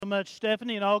much,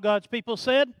 Stephanie, and all God's people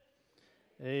said,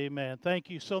 amen. Thank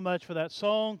you so much for that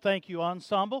song. Thank you,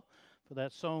 Ensemble, for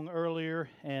that song earlier,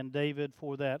 and David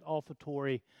for that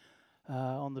offertory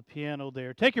on the piano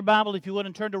there. Take your Bible, if you would,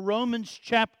 and turn to Romans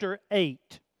chapter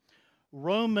 8.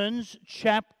 Romans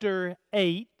chapter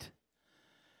 8.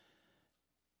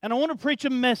 And I want to preach a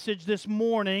message this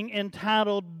morning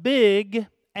entitled Big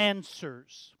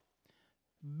Answers.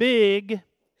 Big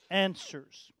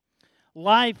Answers.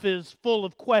 Life is full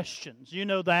of questions. You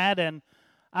know that, and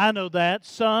I know that.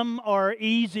 Some are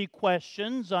easy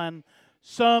questions, and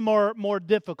some are more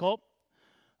difficult.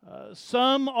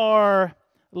 Some are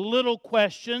little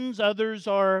questions, others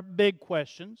are big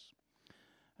questions.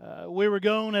 We were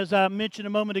going, as I mentioned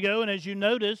a moment ago, and as you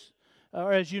notice,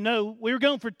 or as you know, we were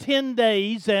going for 10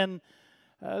 days, and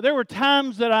there were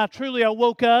times that I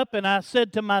woke up and I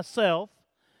said to myself,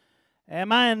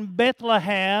 am I in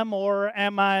Bethlehem or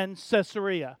am I in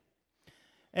Caesarea?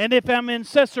 And if I'm in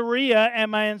Caesarea,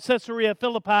 am I in Caesarea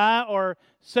Philippi or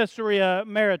Caesarea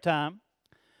Maritime?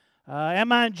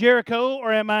 Am I in Jericho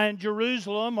or am I in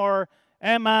Jerusalem or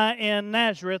am I in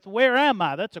Nazareth? Where am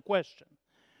I? That's a question.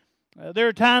 There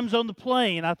are times on the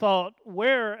plane I thought,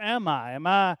 where am I? Am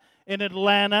I in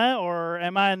Atlanta or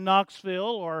am I in Knoxville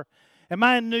or am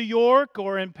I in New York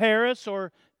or in Paris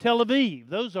or Tel Aviv?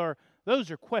 Those are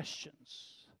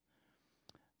questions.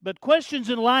 But questions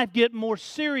in life get more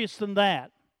serious than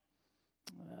that.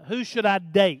 Who should I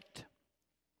date?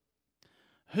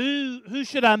 Who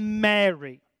should I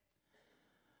marry?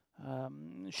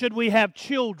 Should we have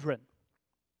children?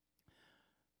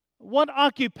 What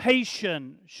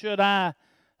occupation should I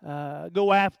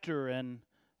go after, and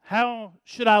how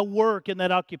should I work in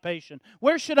that occupation?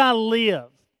 Where should I live?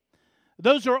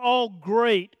 Those are all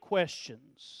great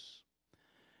questions.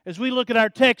 As we look at our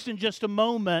text in just a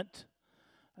moment,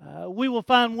 we will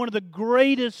find one of the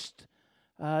greatest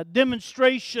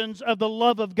demonstrations of the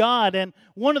love of God. And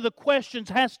one of the questions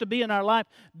has to be in our life,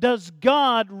 does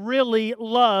God really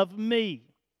love me?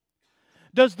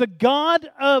 Does the God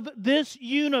of this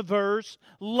universe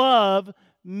love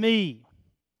me?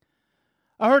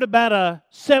 I heard about a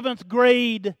 7th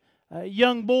grade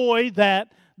young boy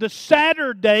that the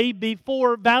Saturday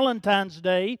before Valentine's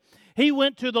Day, he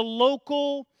went to the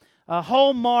local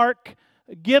Hallmark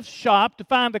gift shop to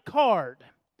find a card.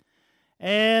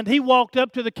 And he walked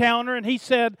up to the counter and he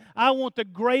said, I want the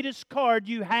greatest card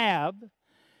you have.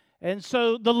 And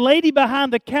so the lady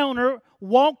behind the counter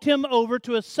walked him over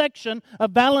to a section of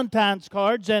Valentine's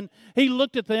cards, and he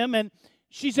looked at them, and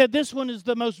she said, this one is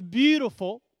the most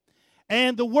beautiful,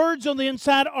 and the words on the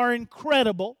inside are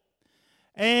incredible.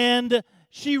 And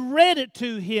she read it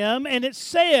to him, and it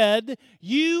said,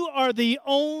 you are the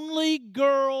only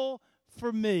girl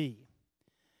for me.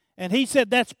 And he said,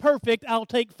 that's perfect, I'll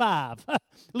take 5.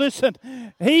 Listen,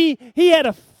 he had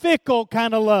a fickle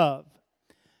kind of love.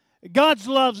 God's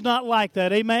love's not like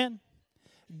that, amen?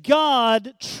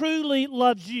 God truly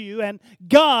loves you, and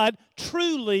God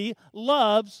truly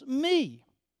loves me.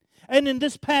 And in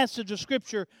this passage of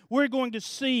Scripture, we're going to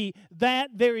see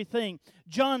that very thing.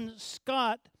 John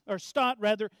Stott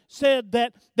said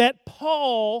that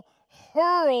Paul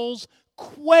hurls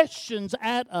questions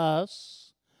at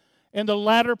us in the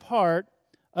latter part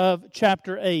of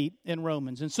chapter 8 in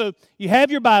Romans. And so you have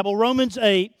your Bible, Romans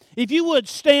 8. If you would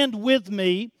stand with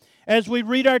me as we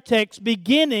read our text,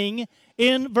 beginning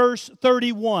in verse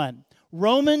 31.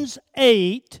 Romans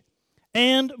 8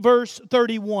 and verse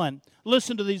 31.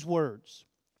 Listen to these words.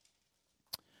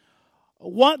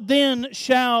 What then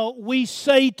shall we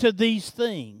say to these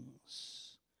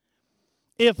things?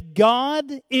 If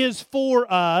God is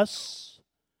for us,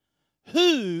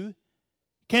 who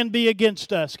can be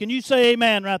against us? Can you say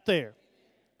amen right there?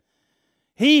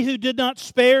 He who did not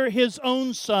spare his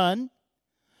own Son,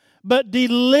 but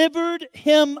delivered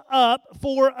him up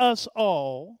for us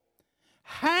all,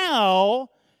 how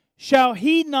shall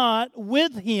he not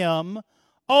with him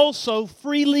also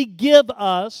freely give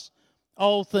us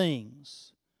all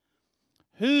things?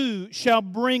 Who shall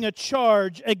bring a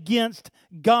charge against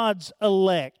God's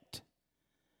elect?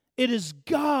 It is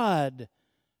God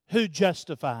who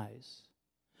justifies.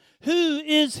 Who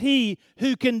is he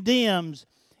who condemns?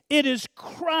 It is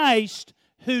Christ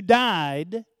who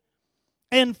died,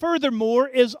 and furthermore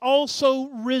is also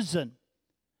risen,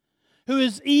 who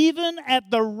is even at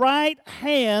the right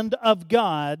hand of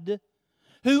God,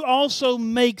 who also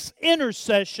makes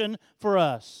intercession for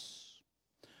us.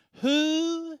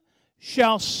 Who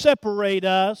shall separate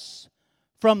us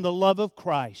from the love of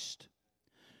Christ?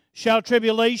 Shall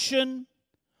tribulation,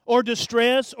 or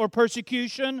distress, or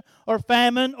persecution, or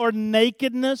famine, or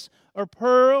nakedness, or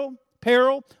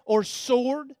peril, or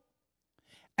sword?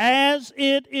 as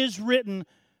it is written,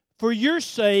 for your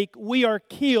sake we are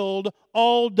killed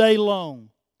all day long.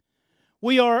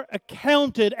 We are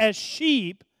accounted as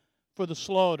sheep for the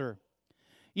slaughter.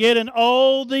 Yet in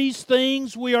all these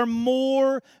things we are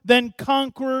more than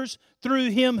conquerors through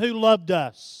Him who loved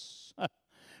us.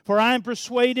 For I am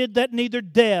persuaded that neither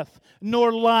death,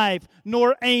 nor life,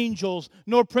 nor angels,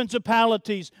 nor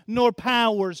principalities, nor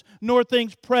powers, nor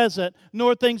things present,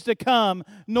 nor things to come,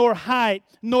 nor height,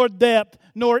 nor depth,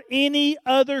 nor any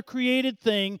other created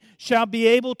thing shall be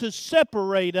able to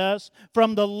separate us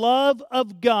from the love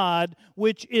of God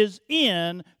which is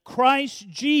in Christ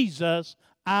Jesus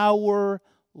our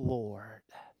Lord.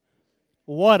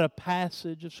 What a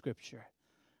passage of Scripture.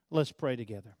 Let's pray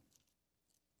together.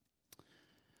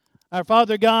 Our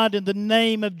Father God, in the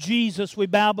name of Jesus, we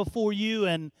bow before you,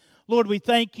 and Lord, we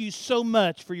thank you so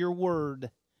much for your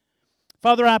word.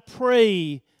 Father, I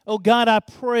pray, oh God, I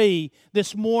pray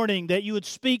this morning that you would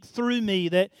speak through me,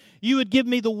 that you would give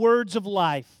me the words of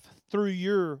life through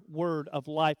your word of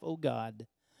life, oh God.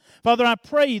 Father, I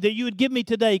pray that you would give me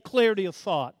today clarity of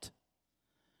thought.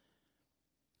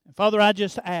 And Father, I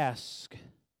just ask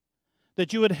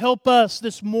that you would help us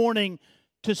this morning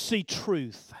to see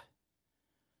truth.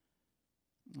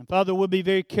 And Father, we'll be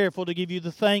very careful to give you the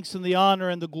thanks and the honor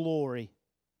and the glory.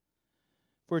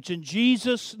 For it's in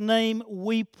Jesus' name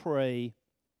we pray.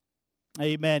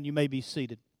 Amen. You may be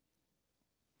seated.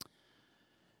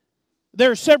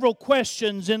 There are several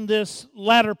questions in this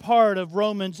latter part of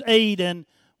Romans 8, and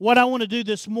what I want to do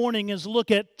this morning is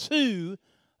look at two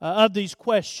of these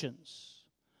questions.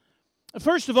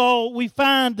 First of all, we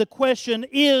find the question,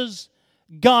 is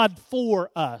God for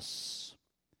us?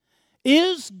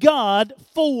 Is God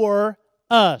for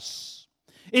us?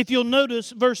 If you'll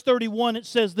notice verse 31, it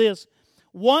says this,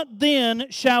 what then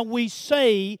shall we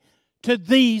say to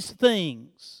these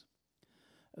things?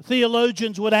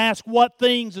 Theologians would ask, what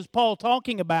things is Paul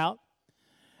talking about?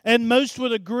 And most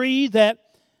would agree that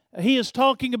he is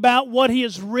talking about what he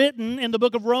has written in the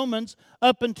book of Romans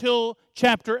up until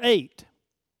chapter 8.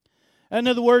 In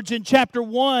other words, in chapter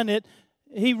 1,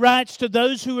 he writes to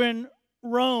those who are in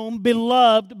Rome,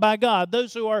 beloved by God,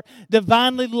 those who are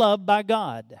divinely loved by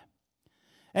God.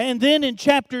 And then in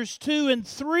chapters 2 and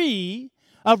 3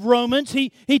 of Romans,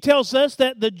 he tells us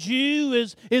that the Jew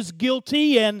is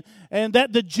guilty and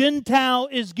that the Gentile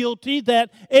is guilty,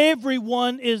 that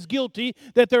everyone is guilty,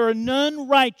 that there are none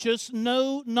righteous,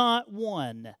 no, not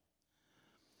one.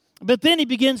 But then he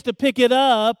begins to pick it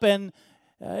up, and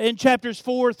in chapters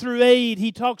 4 through 8,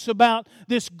 he talks about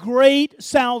this great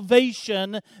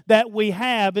salvation that we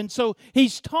have. And so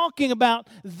he's talking about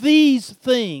these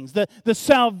things, the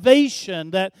salvation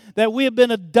that we have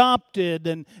been adopted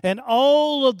and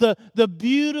all of the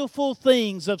beautiful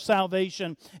things of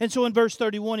salvation. And so in verse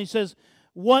 31, he says,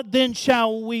 what then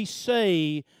shall we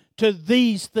say to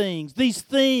these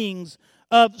things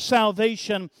of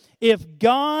salvation? If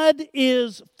God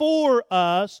is for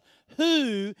us,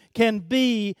 who can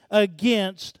be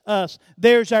against us?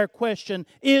 There's our question.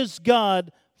 Is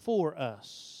God for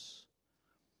us?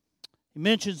 He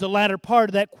mentions the latter part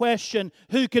of that question,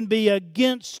 who can be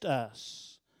against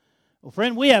us? Well,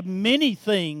 friend, we have many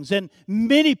things and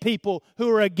many people who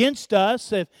are against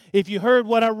us. If you heard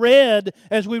what I read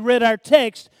as we read our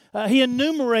text, he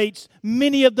enumerates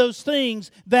many of those things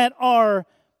that are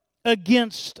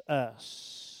against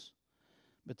us.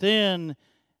 But then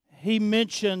he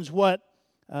mentions what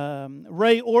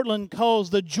Ray Ortlund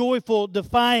calls the joyful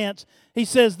defiance. He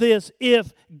says this,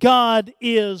 if God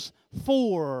is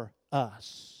for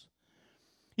us.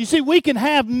 You see, we can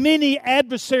have many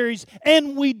adversaries,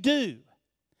 and we do.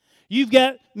 You've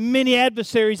got many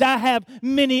adversaries. I have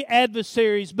many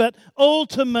adversaries, but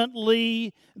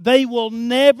ultimately, they will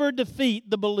never defeat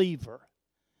the believer.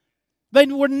 They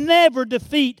will never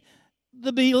defeat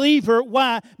the believer.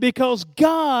 Why? Because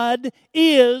God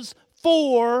is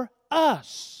for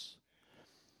us.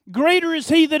 Greater is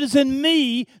He that is in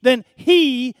me than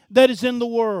he that is in the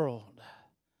world.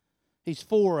 He's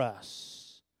for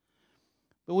us.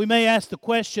 But we may ask the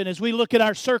question as we look at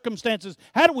our circumstances,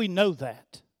 how do we know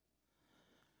that?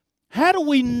 How do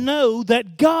we know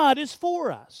that God is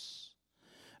for us?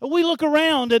 We look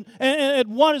around at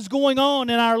what is going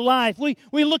on in our life. We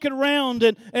look around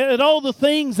at all the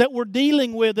things that we're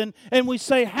dealing with, and we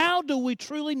say, how do we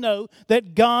truly know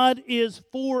that God is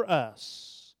for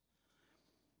us?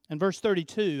 In verse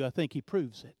 32, I think he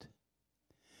proves it.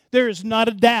 There is not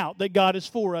a doubt that God is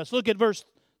for us. Look at verse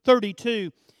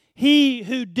 32. He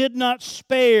who did not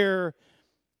spare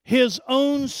His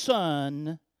own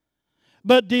Son,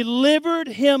 but delivered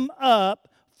Him up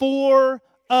for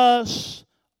us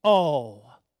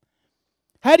all.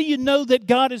 How do you know that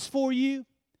God is for you?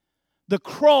 The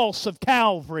cross of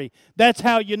Calvary. That's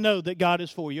how you know that God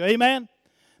is for you. Amen?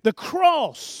 The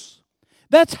cross.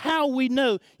 That's how we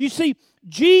know. You see,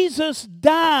 Jesus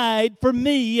died for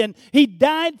me, and He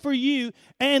died for you.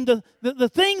 And the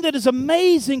thing that is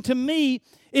amazing to me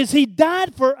is He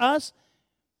died for us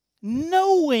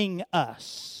knowing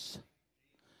us.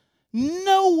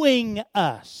 Knowing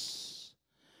us.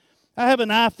 I have an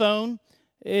iPhone.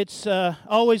 It's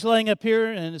always laying up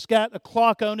here, and it's got a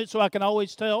clock on it so I can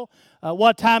always tell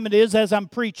what time it is as I'm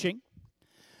preaching.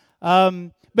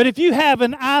 But if you have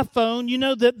an iPhone, you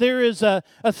know that there is a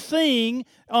thing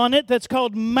on it that's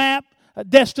called Map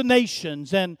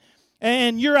Destinations.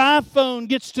 And your iPhone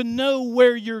gets to know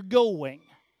where you're going.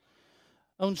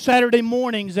 On Saturday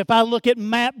mornings, if I look at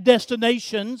Map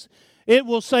Destinations, it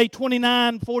will say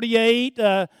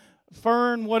 2948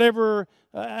 Fern, whatever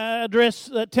address,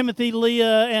 Timothy,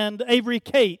 Leah, and Avery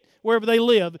Kate, wherever they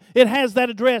live. It has that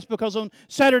address because on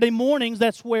Saturday mornings,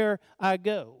 that's where I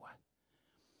go.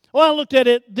 Well, I looked at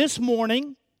it this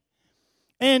morning,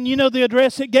 and you know the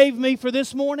address it gave me for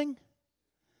this morning?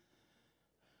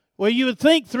 Well, you would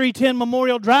think 310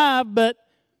 Memorial Drive, but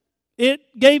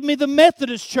it gave me the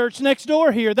Methodist church next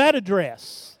door here, that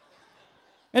address.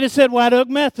 And it said White Oak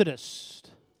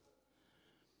Methodist.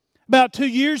 About 2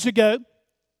 years ago,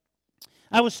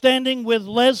 I was standing with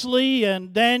Leslie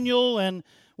and Daniel, and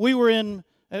we were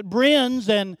at Bren's,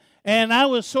 and I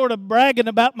was sort of bragging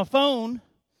about my phone.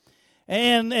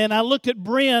 And I looked at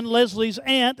Bren, Leslie's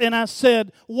aunt, and I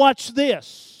said, watch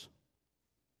this.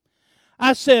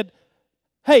 I said,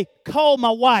 hey, call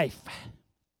my wife.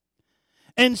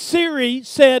 And Siri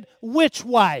said, which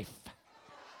wife?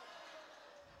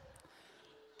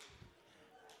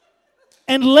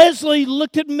 And Leslie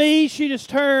looked at me, she just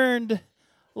turned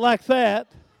like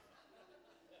that.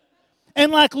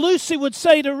 And like Lucy would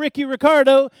say to Ricky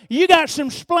Ricardo, you got some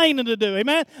splaining to do,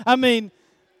 amen? I mean,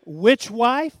 which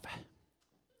wife?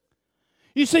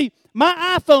 You see,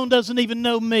 my iPhone doesn't even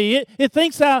know me. It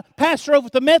thinks I pastor over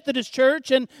at the Methodist church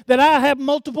and that I have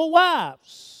multiple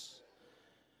wives.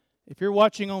 If you're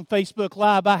watching on Facebook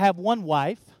Live, I have one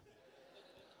wife.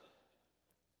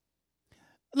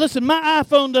 Listen, my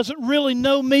iPhone doesn't really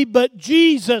know me, but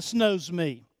Jesus knows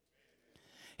me.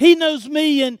 He knows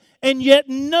me, and yet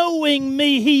knowing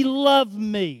me, He loved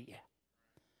me.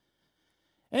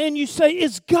 And you say,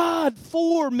 is God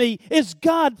for me? Is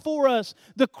God for us?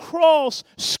 The cross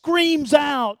screams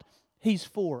out, He's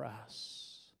for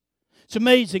us. It's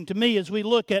amazing to me as we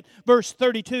look at verse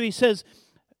 32. He says,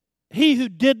 He who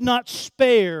did not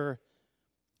spare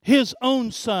His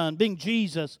own Son, being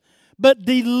Jesus, but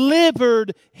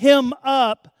delivered Him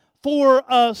up for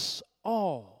us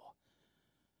all.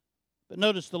 But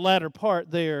notice the latter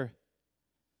part there.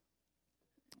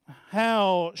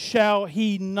 How shall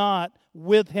He not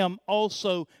with Him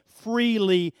also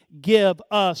freely give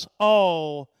us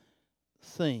all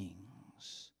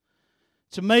things?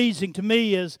 It's amazing to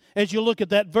me as you look at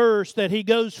that verse that He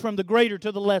goes from the greater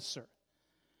to the lesser.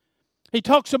 He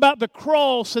talks about the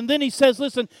cross, and then He says,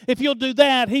 listen, if you'll do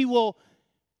that, He'll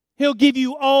give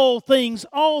you all things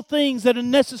that are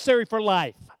necessary for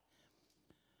life.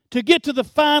 To get to the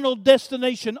final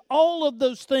destination, all of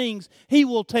those things He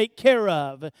will take care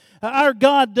of. Our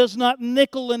God does not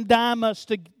nickel and dime us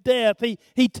to death.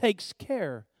 He takes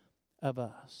care of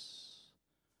us.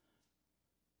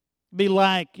 It'd be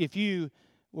like if you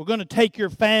were going to take your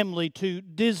family to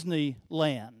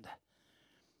Disneyland.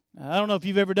 I don't know if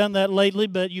you've ever done that lately,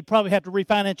 but you'd probably have to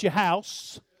refinance your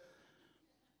house.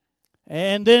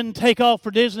 And then take off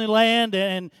for Disneyland,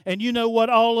 and you know what,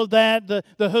 all of that,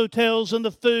 the hotels and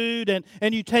the food,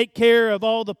 and you take care of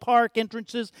all the park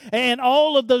entrances, and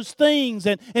all of those things,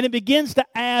 and it begins to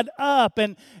add up.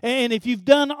 And if you've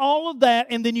done all of that,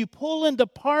 and then you pull into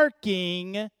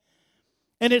parking,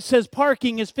 and it says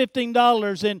parking is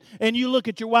 $15, and you look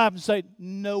at your wife and say,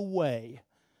 no way.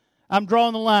 I'm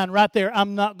drawing the line right there.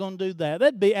 I'm not going to do that.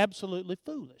 That'd be absolutely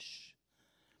foolish.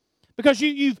 Because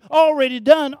you've already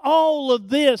done all of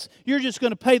this. You're just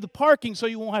going to pay the parking so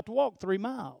you won't have to walk 3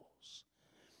 miles.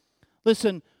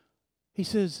 Listen, He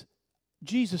says,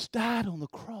 Jesus died on the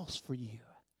cross for you.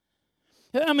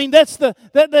 I mean,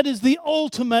 that is the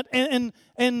ultimate, and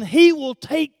He will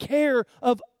take care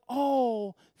of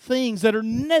all things that are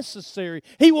necessary.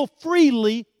 He will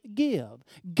freely give.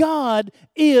 God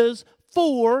is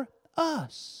for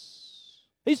us.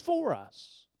 He's for us.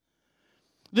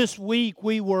 This week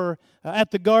we were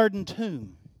at the Garden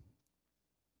Tomb.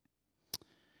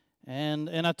 And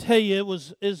I tell you, it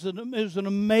was an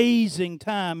amazing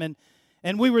time.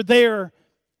 And we were there.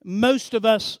 Most of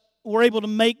us were able to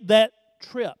make that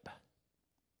trip.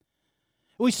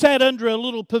 We sat under a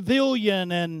little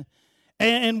pavilion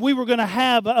and we were going to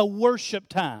have a worship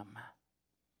time.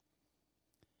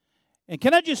 And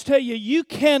can I just tell you, you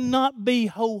cannot be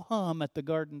ho-hum at the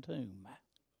Garden Tomb.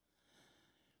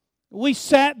 We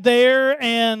sat there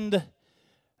and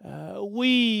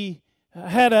we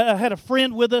had a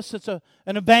friend with us that's an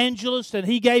evangelist, and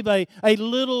he gave a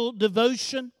little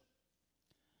devotion.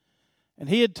 And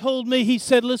he had told me, he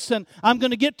said, listen, I'm going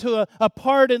to get to a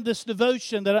part in this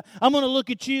devotion that I'm going to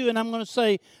look at you and I'm going to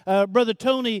say, Brother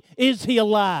Tony, is he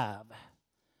alive?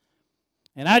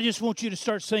 And I just want you to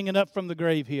start singing Up From the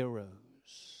Grave He Arose.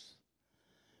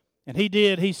 And he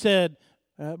did. He said,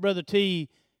 Brother T,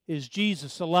 is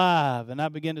Jesus alive? And I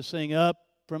began to sing Up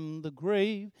From the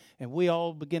Grave, and we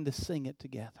all began to sing it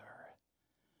together.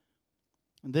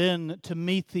 And then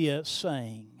Timethea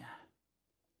sang.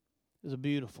 It was a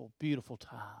beautiful, beautiful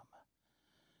time.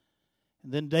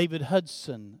 And then David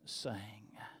Hudson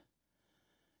sang.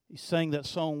 He sang that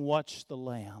song, Watch the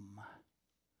Lamb.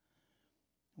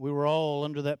 We were all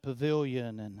under that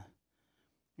pavilion,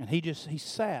 and he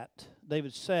sat.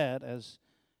 David sat as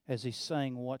he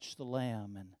sang, Watch the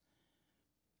Lamb.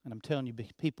 And I'm telling you,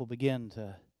 people began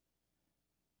to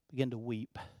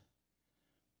weep.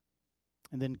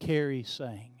 And then Carrie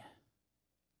sang.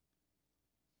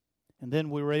 And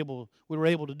then we were able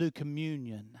to do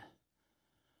communion,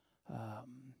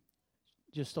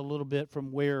 just a little bit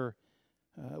from where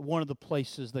one of the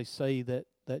places they say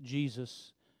that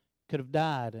Jesus could have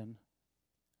died and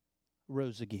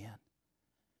rose again.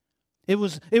 It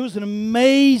was an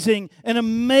amazing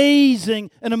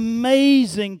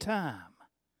time.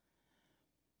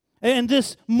 And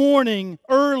this morning,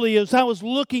 early, as I was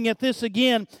looking at this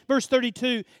again, verse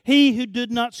 32, He who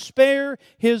did not spare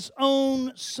His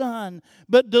own Son,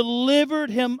 but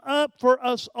delivered Him up for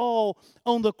us all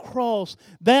on the cross.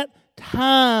 That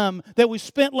time that we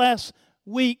spent last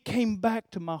week came back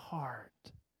to my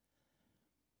heart.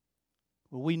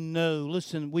 Well, we know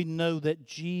that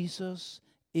Jesus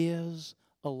is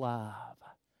alive.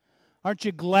 Aren't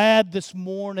you glad this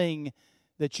morning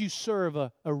that you serve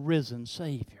a risen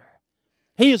Savior?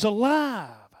 He is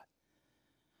alive.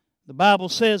 The Bible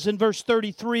says in verse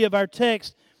 33 of our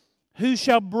text, Who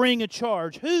shall bring a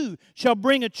charge? Who shall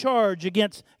bring a charge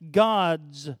against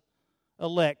God's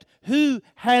elect? Who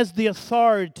has the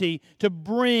authority to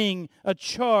bring a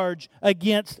charge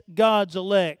against God's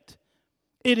elect?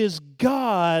 It is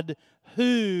God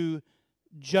who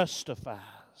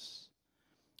justifies.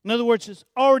 In other words, it's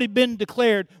already been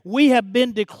declared. We have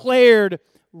been declared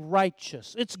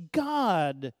righteous. It's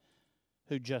God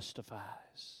who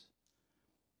justifies.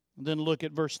 And then look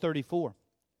at verse 34.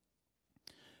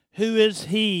 Who is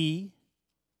he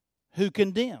who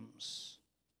condemns?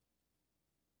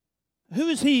 Who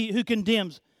is he who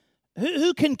condemns?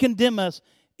 Who can condemn us?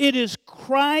 It is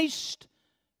Christ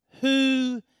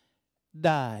who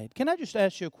died. Can I just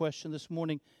ask you a question this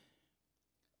morning?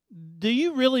 Do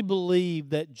you really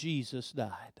believe that Jesus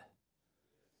died?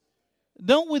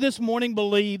 Don't we this morning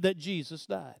believe that Jesus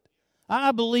died?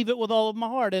 I believe it with all of my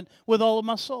heart and with all of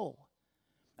my soul.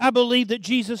 I believe that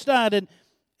Jesus died,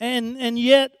 and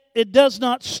yet it does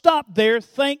not stop there,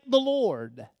 thank the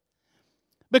Lord.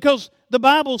 Because the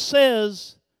Bible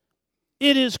says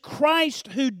it is Christ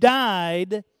who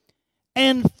died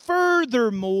and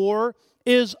furthermore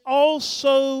is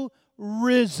also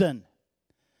risen.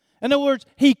 In other words,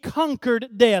 He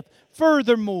conquered death.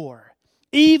 Furthermore,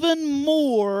 even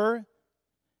more,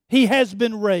 He has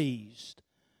been raised.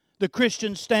 The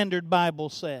Christian Standard Bible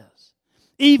says.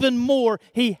 Even more,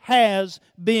 He has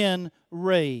been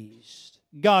raised.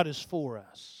 God is for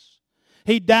us.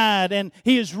 He died and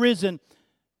He is risen,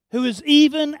 who is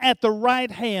even at the right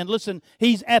hand. Listen,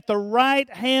 He's at the right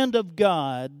hand of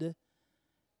God,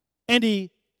 and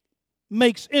He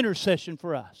makes intercession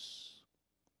for us.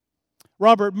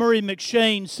 Robert Murray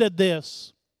McShane said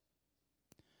this.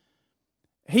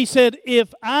 He said,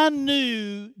 if I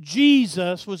knew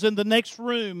Jesus was in the next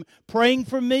room praying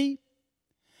for me,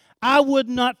 I would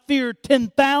not fear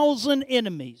 10,000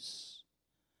 enemies.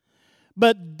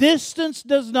 But distance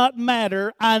does not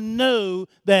matter. I know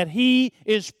that He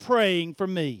is praying for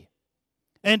me.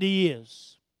 And He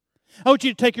is. I want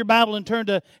you to take your Bible and turn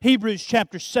to Hebrews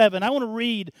chapter 7. I want to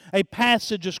read a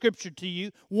passage of Scripture to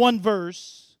you, one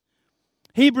verse.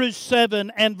 Hebrews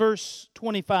 7 and verse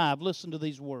 25. Listen to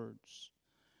these words.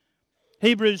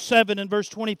 Hebrews 7 and verse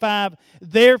 25.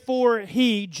 Therefore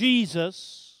He,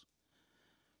 Jesus,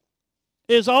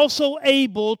 is also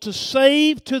able to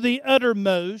save to the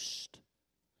uttermost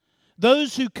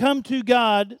those who come to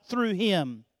God through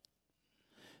Him,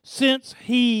 since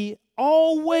He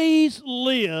always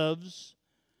lives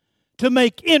to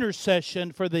make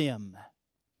intercession for them.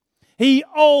 He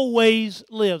always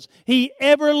lives. He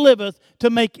ever liveth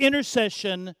to make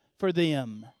intercession for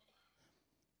them.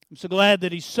 I'm so glad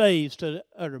that He saves to the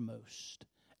uttermost.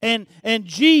 And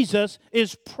Jesus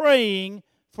is praying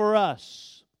for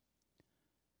us.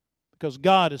 Because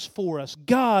God is for us.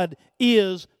 God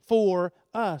is for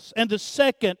us. And the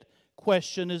second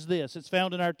question is this. It's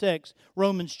found in our text,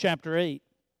 Romans chapter 8.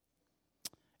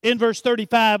 In verse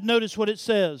 35, notice what it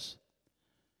says.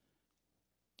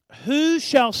 Who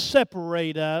shall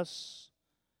separate us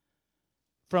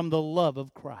from the love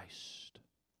of Christ?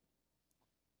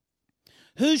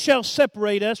 Who shall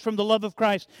separate us from the love of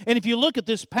Christ? And if you look at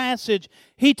this passage,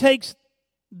 he takes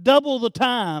double the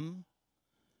time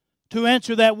to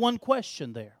answer that one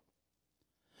question there.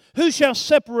 Who shall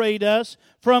separate us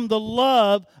from the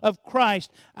love of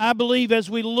Christ? I believe as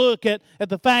we look at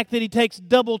the fact that he takes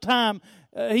double time,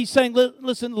 he's saying,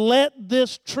 listen, let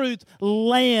this truth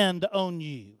land on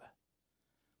you.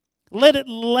 Let it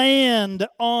land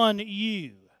on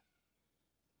you.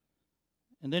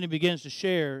 And then he begins to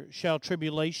share, shall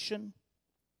tribulation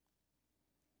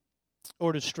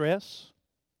or distress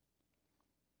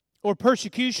or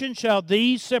persecution, shall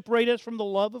these separate us from the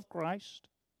love of Christ?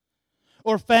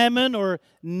 Or famine or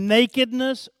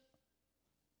nakedness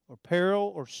or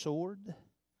peril or sword?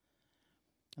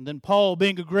 And then Paul,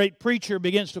 being a great preacher,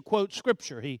 begins to quote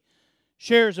Scripture. He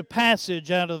shares a passage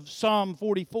out of Psalm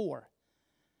 44.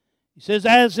 He says,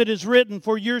 as it is written,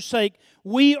 for your sake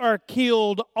we are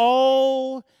killed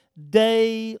all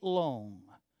day long.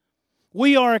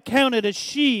 We are accounted as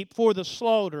sheep for the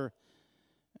slaughter.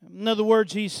 In other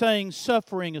words, he's saying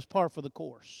suffering is par for the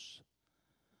course.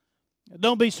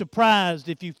 Don't be surprised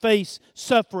if you face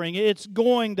suffering. It's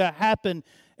going to happen.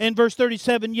 In verse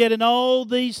 37, yet in all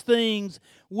these things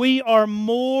we are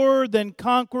more than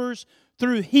conquerors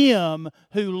through Him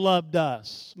who loved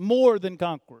us. More than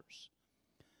conquerors.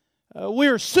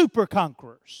 We're super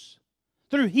conquerors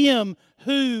through Him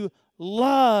who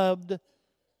loved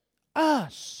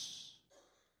us.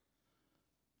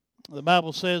 The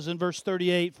Bible says in verse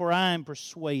 38, for I am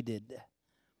persuaded,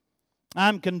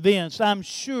 I'm convinced, I'm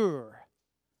sure,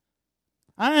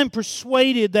 I am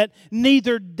persuaded that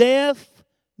neither death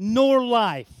nor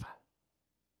life,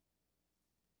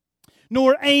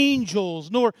 nor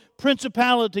angels, nor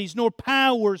principalities, nor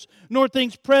powers, nor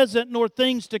things present, nor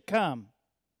things to come.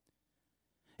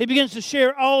 He begins to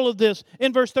share all of this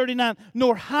in verse 39.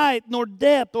 Nor height, nor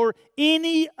depth, or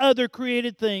any other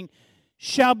created thing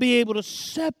shall be able to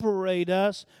separate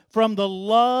us from the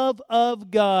love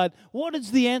of God. What is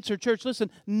the answer, church?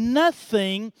 Listen,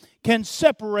 nothing can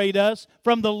separate us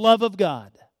from the love of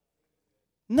God.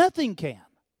 Nothing can.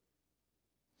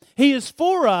 He is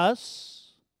for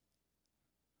us,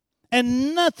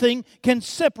 and nothing can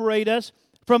separate us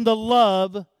from the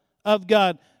love of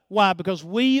God. Why? Because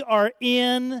we are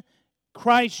in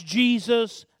Christ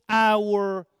Jesus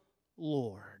our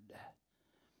Lord.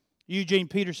 Eugene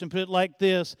Peterson put it like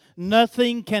this,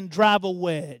 nothing can drive a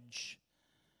wedge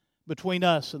between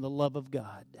us and the love of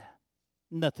God.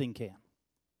 Nothing can.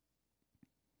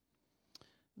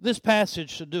 This passage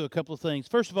should do a couple of things.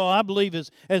 First of all, I believe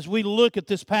as we look at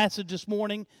this passage this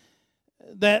morning,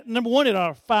 that number one, it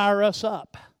ought to fire us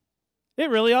up. It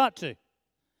really ought to.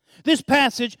 This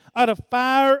passage ought to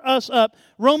fire us up.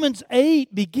 Romans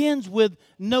 8 begins with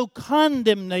no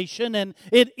condemnation and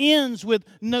it ends with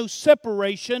no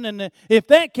separation. And if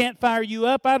that can't fire you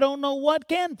up, I don't know what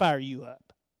can fire you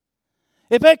up.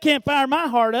 If that can't fire my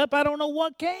heart up, I don't know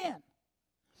what can.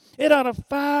 It ought to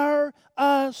fire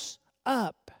us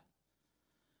up.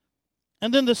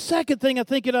 And then the second thing I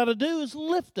think it ought to do is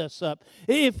lift us up.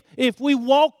 If we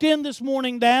walked in this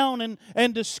morning down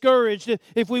and discouraged,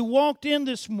 if we walked in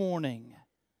this morning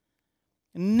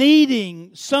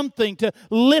needing something to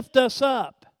lift us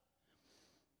up,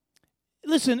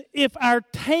 listen, if our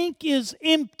tank is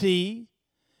empty,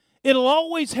 it'll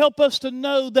always help us to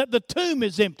know that the tomb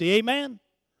is empty. Amen?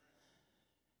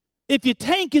 If your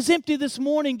tank is empty this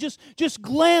morning, just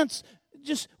glance.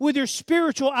 Just with your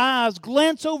spiritual eyes,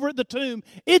 glance over at the tomb.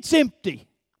 It's empty.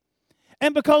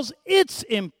 And because it's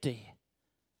empty,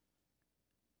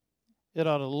 it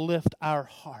ought to lift our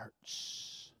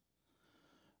hearts.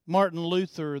 Martin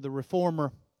Luther, the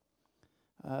reformer,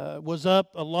 was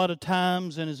up a lot of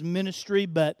times in his ministry,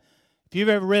 but if you've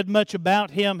ever read much about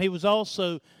him, he was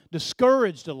also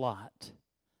discouraged a lot.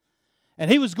 And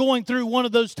he was going through one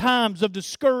of those times of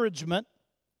discouragement.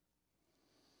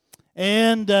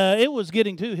 And it was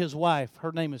getting to his wife.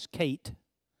 Her name is Kate.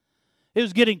 It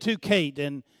was getting to Kate.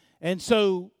 And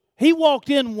so he walked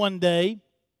in one day,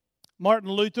 Martin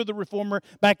Luther, the reformer,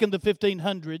 back in the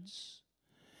 1500s.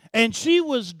 And she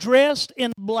was dressed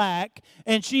in black,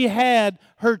 and she had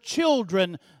her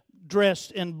children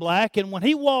dressed in black. And when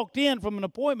he walked in from an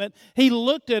appointment, he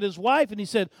looked at his wife and he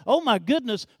said, "Oh my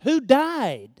goodness, who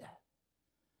died?"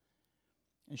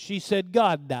 And she said,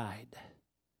 "God died."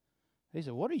 He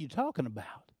said, "What are you talking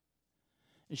about?"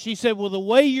 And she said, "Well, the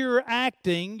way you're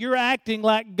acting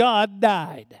like God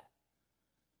died."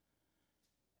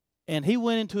 And he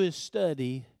went into his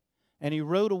study and he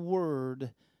wrote a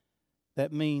word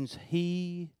that means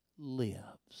He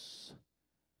lives.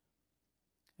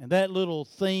 And that little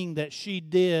thing that she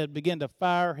did began to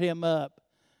fire him up,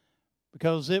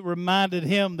 because it reminded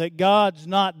him that God's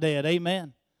not dead.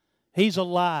 Amen. He's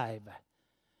alive.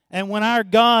 And when our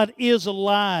God is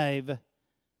alive,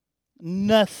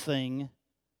 nothing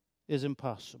is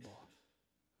impossible.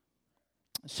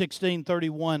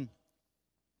 1631,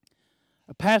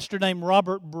 a pastor named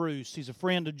Robert Bruce, he's a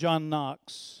friend of John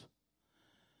Knox.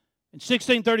 In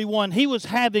 1631, he was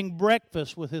having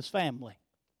breakfast with his family.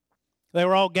 They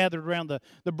were all gathered around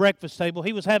the breakfast table.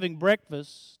 He was having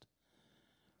breakfast.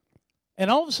 And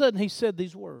all of a sudden he said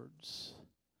these words.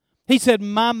 He said,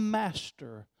 "My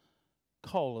master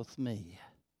calleth me."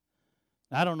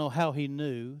 I don't know how he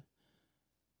knew,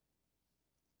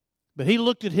 but he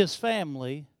looked at his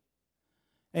family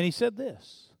and he said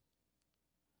this.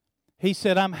 He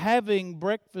said, "I'm having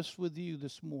breakfast with you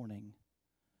this morning,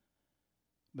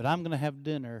 but I'm going to have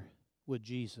dinner with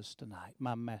Jesus tonight.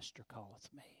 My master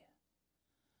calleth me."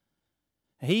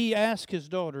 He asked his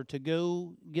daughter to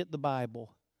go get the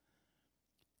Bible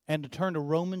and to turn to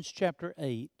Romans chapter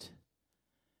 8.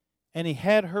 And he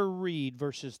had her read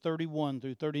verses 31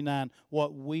 through 39,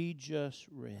 what we just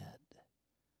read.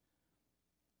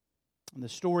 And the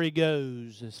story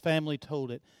goes, his family told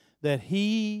it, that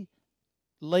he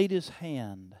laid his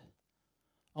hand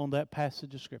on that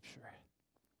passage of Scripture.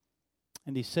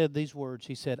 And he said these words.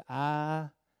 He said,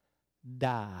 "I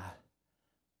die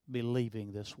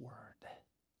believing this word.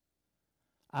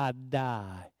 I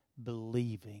die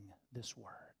believing this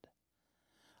word.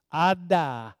 I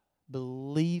die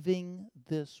believing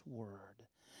this word,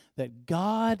 that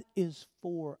God is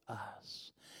for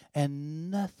us and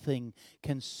nothing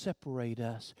can separate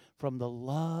us from the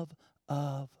love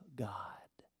of God."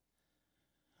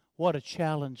 What a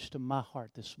challenge to my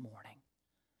heart this morning.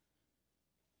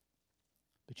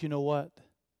 But you know what?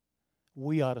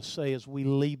 We ought to say as we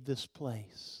leave this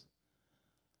place,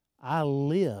 I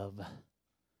live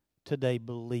today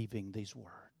believing these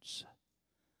words.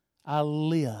 I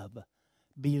live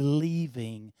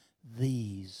believing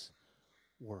these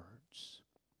words.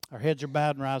 Our heads are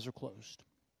bowed and our eyes are closed.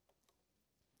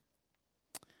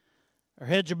 Our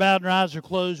heads are bowed and our eyes are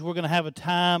closed. We're going to have a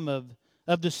time of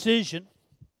decision.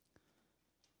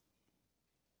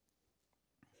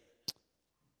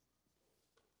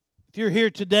 If you're here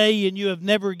today and you have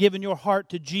never given your heart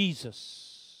to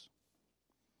Jesus,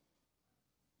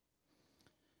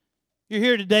 you're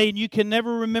here today and you can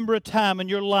never remember a time in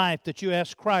your life that you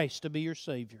asked Christ to be your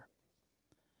Savior,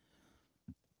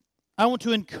 I want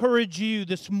to encourage you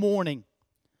this morning,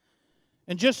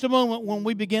 in just a moment when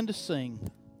we begin to sing,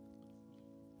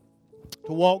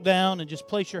 to walk down and just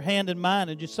place your hand in mine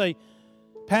and just say,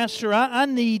 "Pastor, I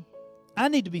need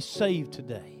to be saved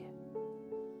today.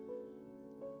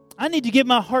 I need to give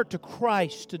my heart to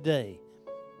Christ today.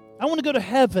 I want to go to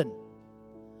heaven.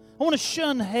 I want to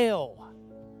shun hell."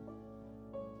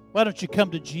 Why don't you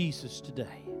come to Jesus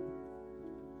today?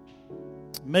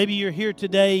 Maybe you're here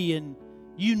today and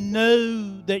you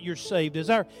know that you're saved.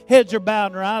 As our heads are bowed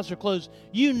and our eyes are closed,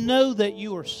 you know that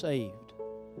you are saved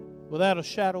without a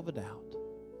shadow of a doubt.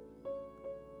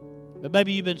 But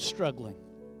maybe you've been struggling.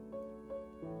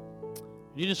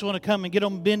 You just want to come and get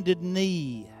on bended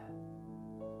knee.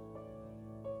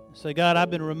 Say, "God, I've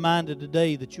been reminded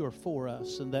today that you are for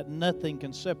us and that nothing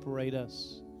can separate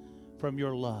us from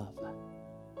your love."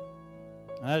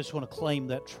 And I just want to claim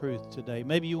that truth today.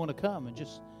 Maybe you want to come and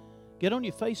just get on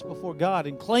your face before God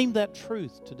and claim that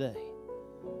truth today.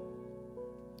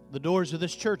 The doors of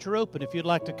this church are open if you'd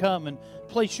like to come and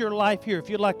place your life here. If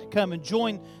you'd like to come and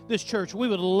join this church, we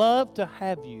would love to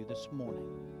have you this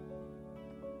morning.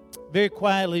 Very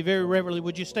quietly, very reverently,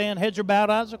 would you stand? Heads are bowed,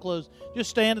 eyes are closed. Just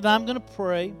stand and I'm going to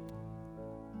pray.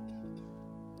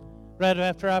 Right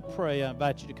after I pray, I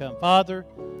invite you to come. Father,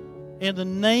 in the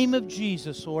name of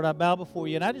Jesus, Lord, I bow before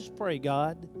you. And I just pray,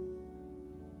 God,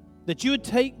 that you would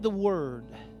take the word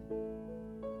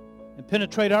and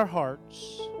penetrate our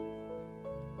hearts.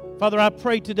 Father, I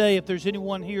pray today if there's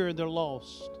anyone here and they're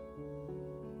lost,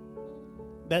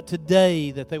 that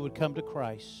today that they would come to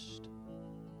Christ.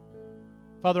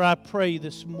 Father, I pray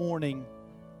this morning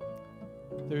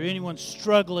If there anyone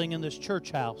struggling in this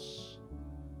church house,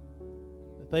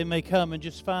 that they may come and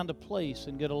just find a place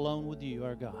and get alone with you,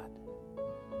 our God.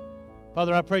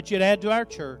 Father, I pray that you'd add to our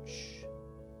church.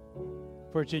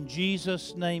 For it's in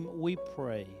Jesus' name we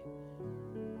pray.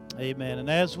 Amen. And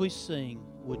as we sing,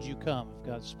 would you come if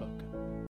God's spoken?